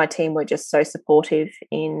again, my team were just so supportive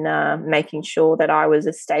in making sure that I was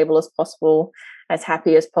as stable as possible, as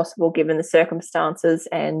happy as possible given the circumstances,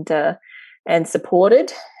 and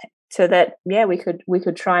supported, so that we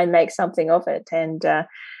could try and make something of it. And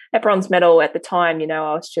that bronze medal at the time,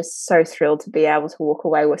 I was just so thrilled to be able to walk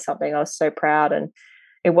away with something. I was so proud, and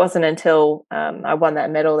it wasn't until I won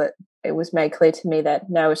that medal that it was made clear to me that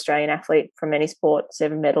no Australian athlete from any sport has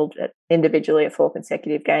ever medalled individually at 4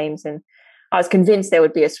 consecutive games. And I was convinced there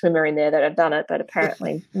would be a swimmer in there that had done it, but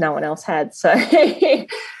apparently no one else had. So I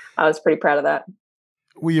was pretty proud of that.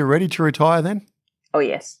 Were you ready to retire then? Oh,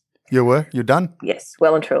 yes. You were? You're done? Yes,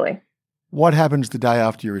 well and truly. What happens the day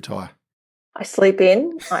after you retire? I sleep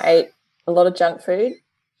in. I ate a lot of junk food,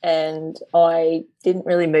 and I didn't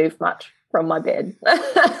really move much from my bed.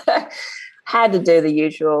 Had to do the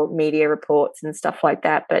usual media reports and stuff like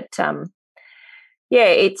that. But,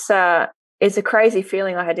 it's a crazy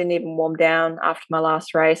feeling. I didn't even warm down after my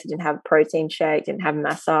last race. I didn't have a protein shake, didn't have a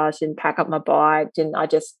massage, didn't pack up my bike. I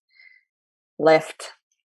just left,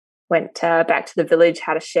 went back to the village,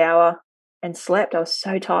 had a shower and slept. I was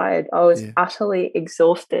so tired. I was utterly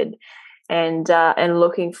exhausted and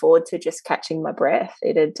looking forward to just catching my breath.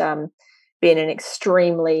 It had been an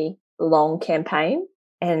extremely long campaign.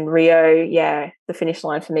 And Rio, the finish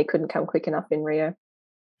line for me couldn't come quick enough in Rio.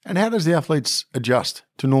 And how does the athletes adjust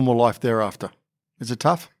to normal life thereafter? Is it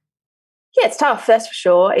tough? Yeah, it's tough, that's for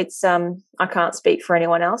sure. It's I can't speak for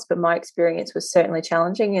anyone else, but my experience was certainly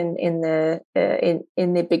challenging. And in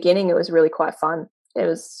the beginning, it was really quite fun. It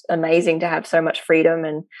was amazing to have so much freedom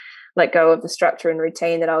and let go of the structure and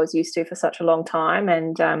routine that I was used to for such a long time,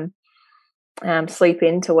 and sleep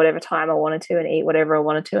into whatever time I wanted to, and eat whatever I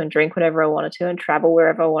wanted to, and drink whatever I wanted to, and travel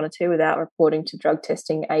wherever I wanted to without reporting to drug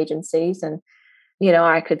testing agencies. And,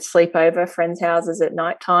 I could sleep over friends' houses at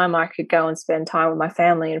night time. I could go and spend time with my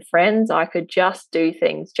family and friends. I could just do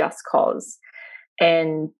things just cause.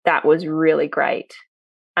 And that was really great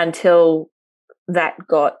until that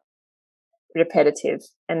got repetitive.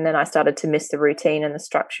 And then I started to miss the routine and the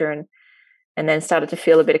structure, and then started to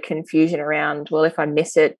feel a bit of confusion around, well, if I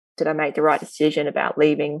miss it, did I make the right decision about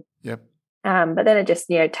leaving? Yep. But then it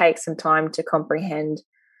just, takes some time to comprehend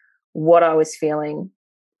what I was feeling,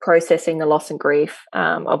 processing the loss and grief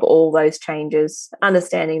of all those changes,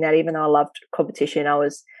 understanding that even though I loved competition, I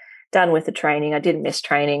was done with the training. I didn't miss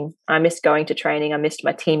training. I missed going to training. I missed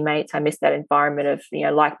my teammates. I missed that environment of,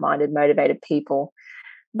 like-minded, motivated people.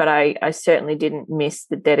 But I certainly didn't miss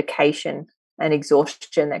the dedication and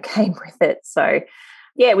exhaustion that came with it. So,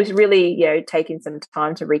 it was really, taking some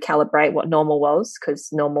time to recalibrate what normal was, because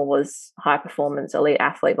normal was high performance elite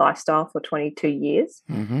athlete lifestyle for 22 years.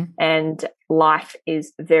 Mm-hmm. And life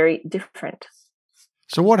is very different.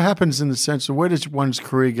 So what happens in the sense of where does one's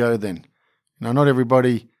career go then? Not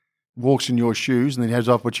everybody walks in your shoes and then has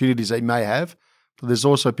opportunities they may have, but there's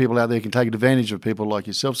also people out there who can take advantage of people like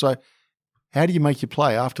yourself. So how do you make your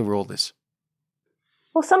play after all this?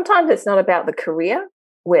 Well, sometimes it's not about the career,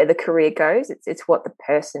 where the career goes. It's what the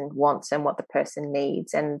person wants and what the person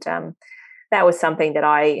needs. And that was something that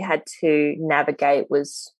I had to navigate,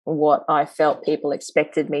 was what I felt people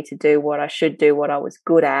expected me to do, what I should do, what I was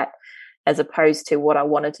good at, as opposed to what I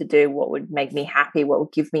wanted to do, what would make me happy, what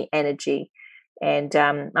would give me energy. And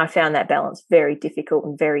I found that balance very difficult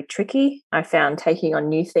and very tricky. I found taking on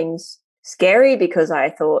new things scary, because I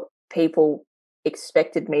thought people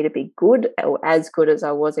expected me to be good, or as good as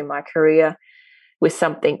I was in my career, with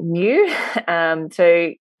something new.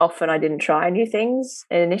 So often I didn't try new things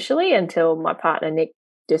initially until my partner, Nick,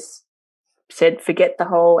 just said, forget the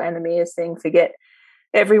whole Anna-Mia's thing, forget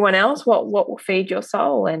everyone else, what will feed your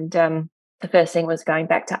soul? And the first thing was going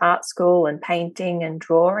back to art school and painting and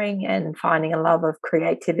drawing and finding a love of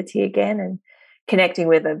creativity again, and connecting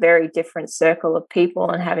with a very different circle of people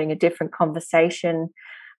and having a different conversation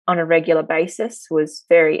on a regular basis was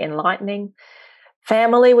very enlightening.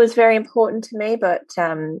 Family was very important to me, but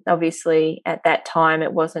obviously at that time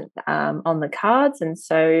it wasn't on the cards. And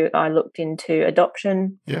so I looked into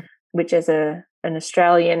adoption, which as an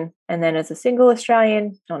Australian, and then as a single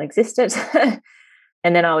Australian, non-existent.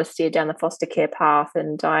 And then I was steered down the foster care path,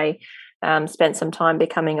 and I spent some time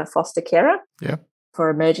becoming a foster carer for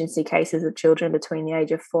emergency cases of children between the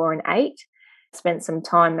age of 4 and 8. Spent some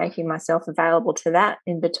time making myself available to that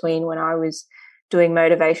in between when I was doing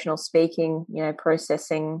motivational speaking,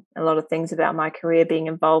 processing a lot of things about my career, being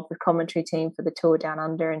involved with commentary team for the Tour Down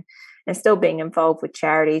Under, and still being involved with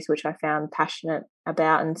charities, which I found passionate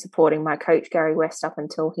about, and supporting my coach, Gary West, up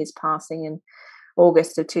until his passing in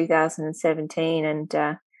August of 2017.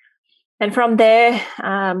 And from there,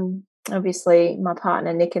 obviously my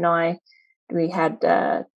partner, Nick, and I, we had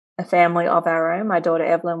a family of our own. My daughter,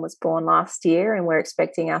 Evelyn, was born last year, and we're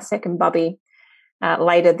expecting our second bubby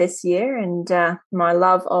later this year. And my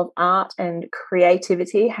love of art and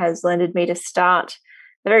creativity has lended me to start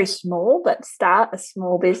a small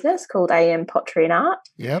business called AM Pottery and Art.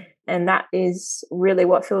 Yep. And that is really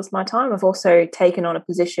what fills my time. I've also taken on a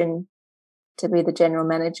position to be the general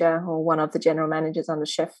manager, or one of the general managers, under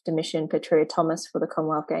Chef de Mission Petria Thomas for the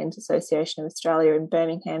Commonwealth Games Association of Australia in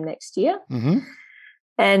Birmingham next year. Mm-hmm.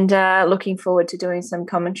 And looking forward to doing some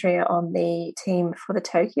commentary on the team for the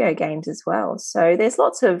Tokyo Games as well. So there's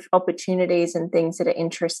lots of opportunities and things that are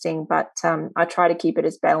interesting, but I try to keep it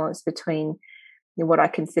as balanced between what I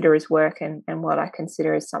consider as work and what I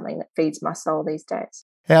consider as something that feeds my soul these days.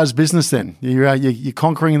 How's business then? You're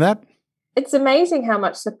conquering that? It's amazing how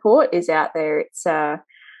much support is out there. It's I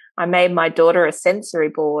made my daughter a sensory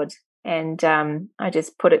board, and I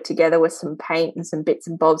just put it together with some paint and some bits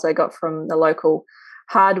and bobs I got from the local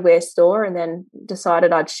hardware store, and then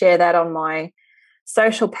decided I'd share that on my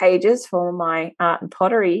social pages for my art and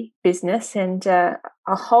pottery business. And a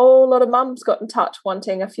whole lot of mums got in touch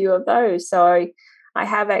wanting a few of those. So I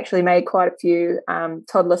have actually made quite a few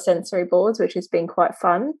toddler sensory boards, which has been quite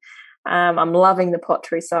fun. I'm loving the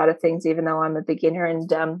pottery side of things, even though I'm a beginner,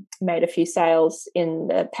 and made a few sales in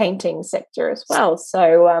the painting sector as well.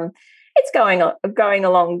 So it's going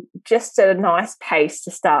along just at a nice pace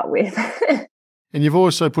to start with. And you've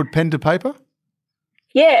also put pen to paper?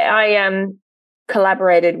 Yeah, I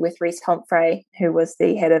collaborated with Reece Humphrey, who was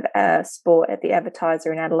the head of sport at the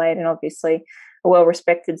Advertiser in Adelaide, and obviously a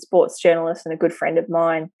well-respected sports journalist and a good friend of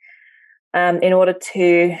mine, in order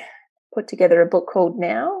to put together a book called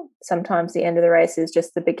Now. Sometimes the end of the race is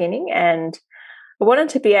just the beginning. And I wanted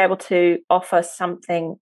to be able to offer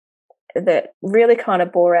something that really kind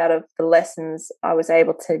of bore out of the lessons I was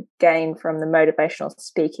able to gain from the motivational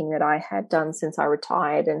speaking that I had done since I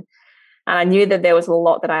retired. And I knew that there was a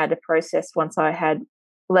lot that I had to process once I had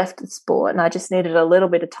left the sport, and I just needed a little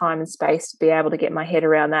bit of time and space to be able to get my head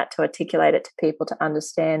around that, to articulate it to people to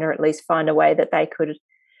understand, or at least find a way that they could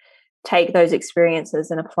take those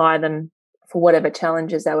experiences and apply them for whatever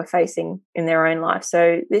challenges they were facing in their own life.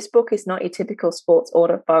 So this book is not your typical sports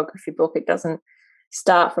autobiography book. It doesn't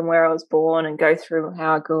start from where I was born and go through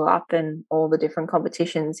how I grew up and all the different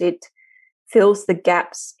competitions. It fills the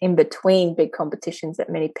gaps in between big competitions that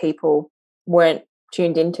many people weren't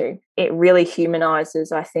tuned into. It really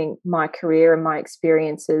humanizes, I think, my career and my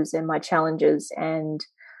experiences and my challenges. And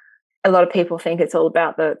a lot of people think it's all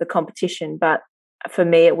about the competition, but for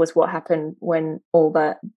me, it was what happened when all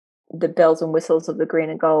the bells and whistles of the green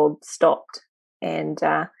and gold stopped. And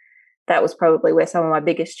that was probably where some of my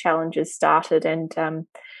biggest challenges started. And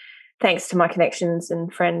thanks to my connections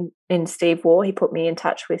and friend in Steve Waugh, he put me in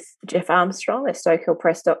touch with Jeff Armstrong at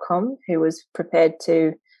StokeHillPress.com, who was prepared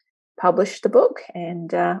to publish the book.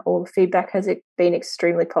 And all the feedback has been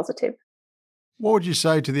extremely positive. What would you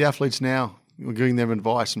say to the athletes now, giving them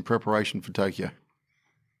advice and preparation for Tokyo?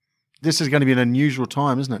 This is going to be an unusual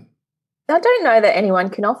time, isn't it? I don't know that anyone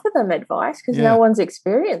can offer them advice because no one's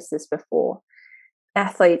experienced this before.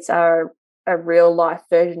 Athletes are a real life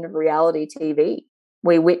version of reality TV.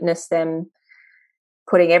 We witness them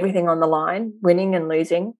putting everything on the line, winning and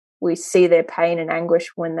losing. We see their pain and anguish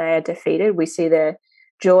when they are defeated. We see their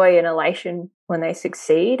joy and elation when they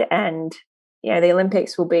succeed. And, the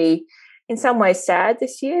Olympics will be in some ways sad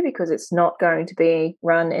this year because it's not going to be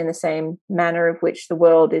run in the same manner of which the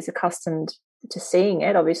world is accustomed to seeing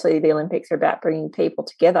it. Obviously, the Olympics are about bringing people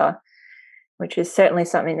together, which is certainly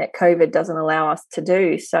something that COVID doesn't allow us to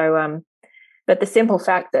do. So, but the simple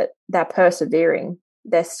fact that they're persevering,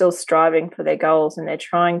 they're still striving for their goals, and they're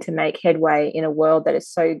trying to make headway in a world that is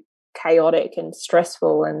so chaotic and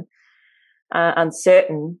stressful and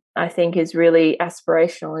uncertain, I think is really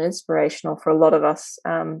aspirational and inspirational for a lot of us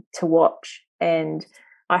to watch. And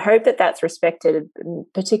I hope that that's respected, in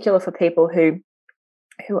particular for people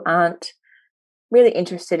who aren't really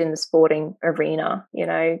interested in the sporting arena.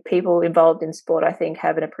 People involved in sport, I think,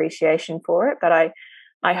 have an appreciation for it, but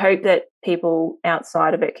I hope that people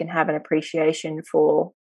outside of it can have an appreciation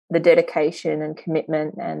for the dedication and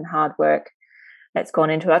commitment and hard work that's gone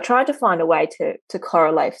into it. I tried to find a way to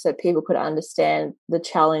correlate so people could understand the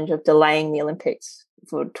challenge of delaying the Olympics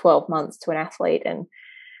for 12 months to an athlete. And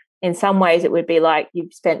in some ways it would be like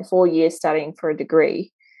you've spent 4 years studying for a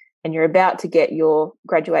degree and you're about to get your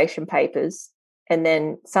graduation papers, and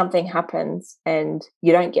then something happens and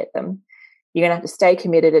you don't get them. You're going to have to stay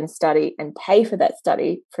committed and study and pay for that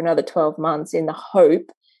study for another 12 months in the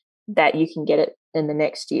hope that you can get it in the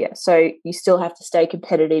next year. So you still have to stay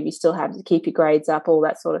competitive. You still have to keep your grades up, all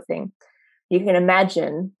that sort of thing. You can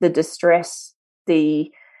imagine the distress,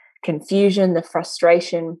 the confusion, the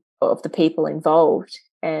frustration of the people involved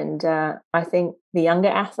And I think the younger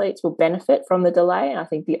athletes will benefit from the delay, and I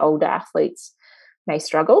think the older athletes may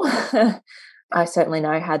struggle. I certainly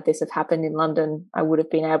know had this have happened in London, I would have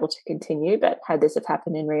been able to continue, but had this have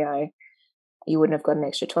happened in Rio, you wouldn't have got an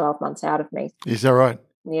extra 12 months out of me. Is that right?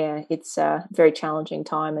 Yeah, it's a very challenging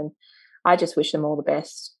time, and I just wish them all the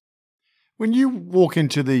best. When you walk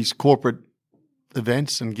into these corporate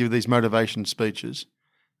events and give these motivation speeches,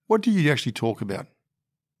 what do you actually talk about?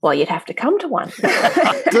 Well, you'd have to come to one.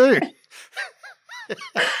 Dude.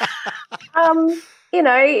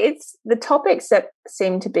 It's the topics that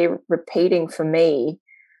seem to be repeating for me,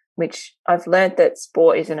 which I've learned that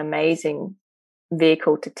sport is an amazing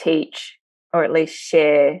vehicle to teach or at least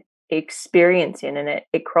share experience in, and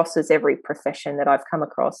it crosses every profession that I've come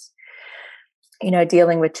across.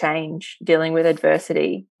 Dealing with change, dealing with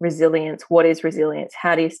adversity, resilience. What is resilience?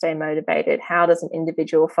 How do you stay motivated? How does an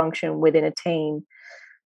individual function within a team?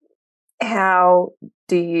 How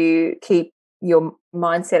do you keep your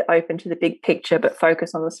mindset open to the big picture but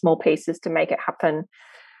focus on the small pieces to make it happen?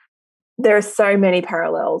 There are so many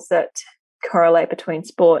parallels that correlate between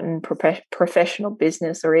sport and professional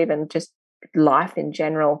business, or even just life in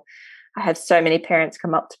general. I have so many parents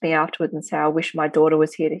come up to me afterwards and say, I wish my daughter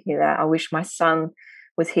was here to hear that. I wish my son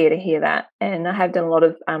was here to hear that. And I have done a lot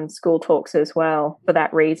of school talks as well for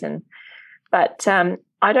that reason. But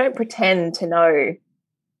I don't pretend to know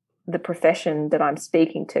the profession that I'm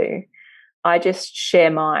speaking to. I just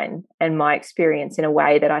share mine and my experience in a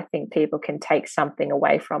way that I think people can take something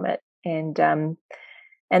away from it. And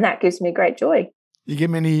that gives me great joy. You get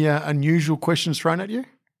many unusual questions thrown at you?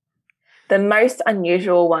 The most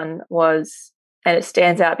unusual one was, and it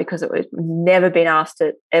stands out because it was never been asked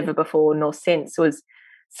it ever before nor since, was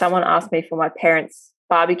someone asked me for my parents'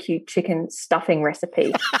 barbecue chicken stuffing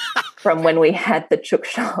recipe from when we had the chook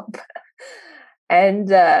shop.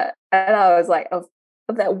 And I was like, of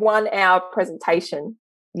that 1 hour presentation,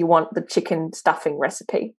 you want the chicken stuffing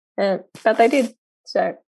recipe. But they did.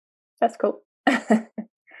 So that's cool.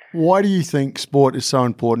 Why do you think sport is so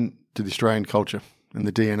important to the Australian culture and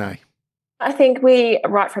the DNA? I think we,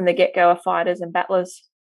 right from the get-go, are fighters and battlers.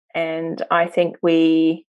 And I think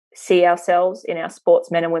we see ourselves in our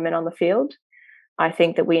sportsmen and women on the field. I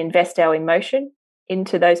think that we invest our emotion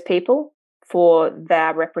into those people for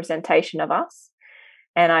their representation of us.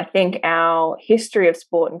 And I think our history of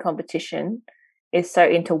sport and competition is so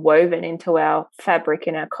interwoven into our fabric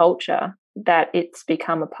and our culture that it's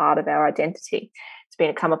become a part of our identity. It's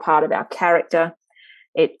become a part of our character.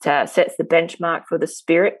 It sets the benchmark for the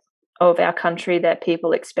spirit of our country that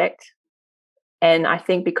people expect. And I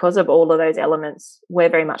think because of all of those elements, we're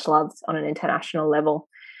very much loved on an international level,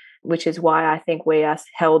 which is why I think we are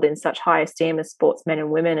held in such high esteem as sportsmen and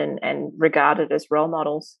women and regarded as role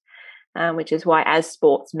models, which is why as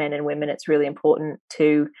sportsmen and women, it's really important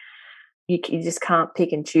to, you just can't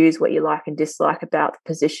pick and choose what you like and dislike about the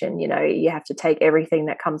position. You have to take everything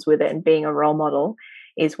that comes with it, and being a role model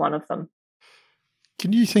is one of them.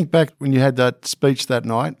 Can you think back when you had that speech that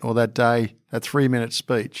night or that day, that 3-minute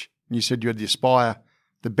speech, and you said you had to inspire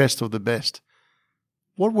the best of the best?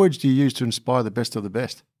 What words do you use to inspire the best of the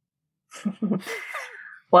best?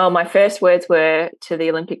 Well, my first words were to the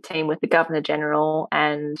Olympic team with the Governor-General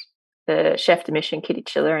and the chef de mission, Kitty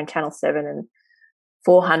Chiller, and Channel 7, and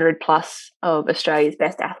 400 plus of Australia's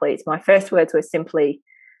best athletes. My first words were simply,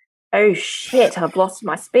 oh shit, I've lost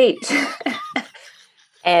my speech.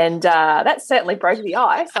 And that certainly broke the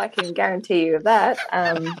ice, I can guarantee you of that.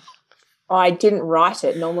 I didn't write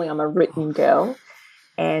it. Normally I'm a written girl,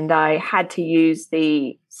 and I had to use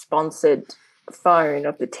the sponsored phone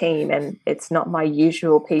of the team, and it's not my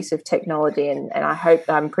usual piece of technology. And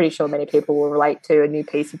I'm pretty sure many people will relate to a new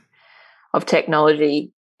piece of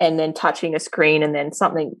technology and then touching a screen, and then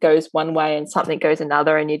something goes one way and something goes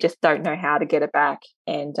another, and you just don't know how to get it back.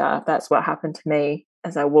 And that's what happened to me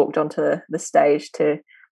as I walked onto the stage to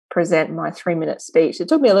present my 3-minute speech. It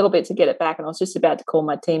took me a little bit to get it back, and I was just about to call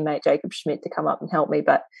my teammate Jacob Schmidt to come up and help me,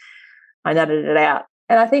 but I nutted it out.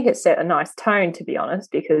 And I think it set a nice tone, to be honest,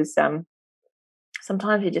 because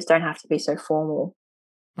sometimes you just don't have to be so formal.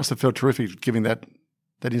 Must have felt terrific giving that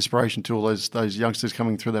inspiration to all those youngsters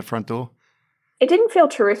coming through that front door. It didn't feel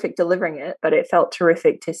terrific delivering it, but it felt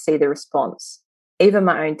terrific to see the response. Even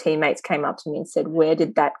my own teammates came up to me and said, where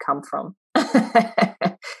did that come from?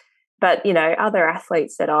 But, other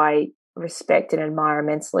athletes that I respect and admire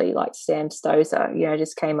immensely, like Sam Stosur,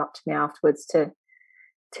 just came up to me afterwards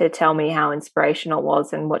to tell me how inspirational it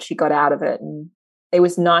was and what she got out of it. And it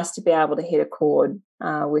was nice to be able to hit a chord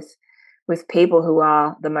with people who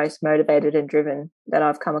are the most motivated and driven that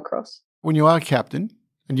I've come across. When you are captain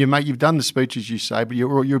and you've done the speeches you say, but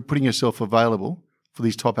you're putting yourself available, for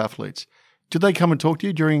these top athletes. Did they come and talk to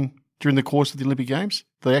you during the course of the Olympic Games?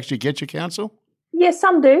 Do they actually get your counsel? Yeah,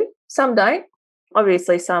 some do, some don't.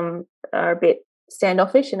 Obviously, some are a bit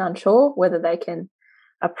standoffish and unsure whether they can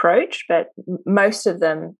approach, but most of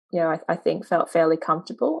them, I think felt fairly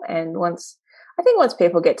comfortable. And once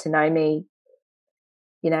people get to know me,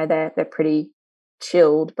 they're pretty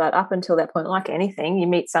chilled. But up until that point, like anything, you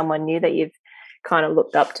meet someone new that you've kind of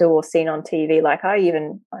looked up to or seen on TV. Like I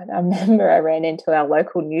remember I ran into our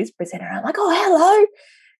local news presenter. I'm like, oh, hello.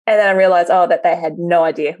 And then I realized, that they had no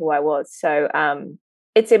idea who I was. So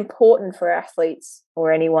it's important for athletes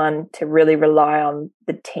or anyone to really rely on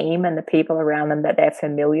the team and the people around them that they're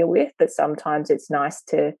familiar with. But sometimes it's nice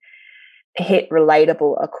to hit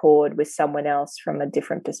relatable accord with someone else from a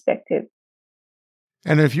different perspective.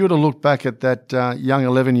 And if you were to look back at that young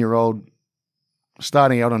 11-year-old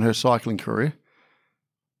starting out on her cycling career,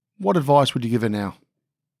 what advice would you give her now?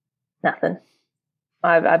 Nothing.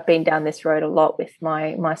 I've been down this road a lot with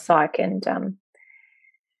my psych, and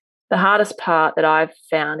the hardest part that I've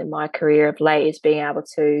found in my career of late is being able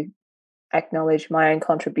to acknowledge my own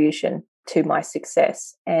contribution to my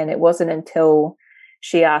success. And it wasn't until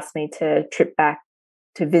she asked me to trip back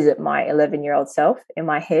to visit my 11-year-old self in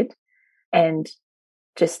my head and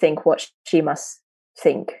just think what she must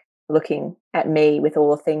think looking at me with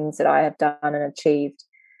all the things that I have done and achieved.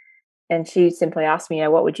 And she simply asked me,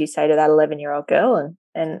 what would you say to that 11-year-old girl?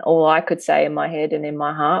 And all I could say in my head and in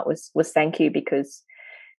my heart was thank you, because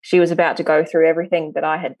she was about to go through everything that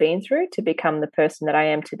I had been through to become the person that I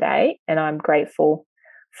am today. And I'm grateful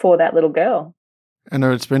for that little girl. And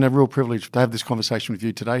it's been a real privilege to have this conversation with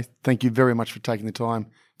you today. Thank you very much for taking the time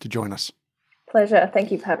to join us. Pleasure.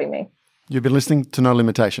 Thank you for having me. You've been listening to No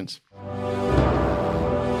Limitations.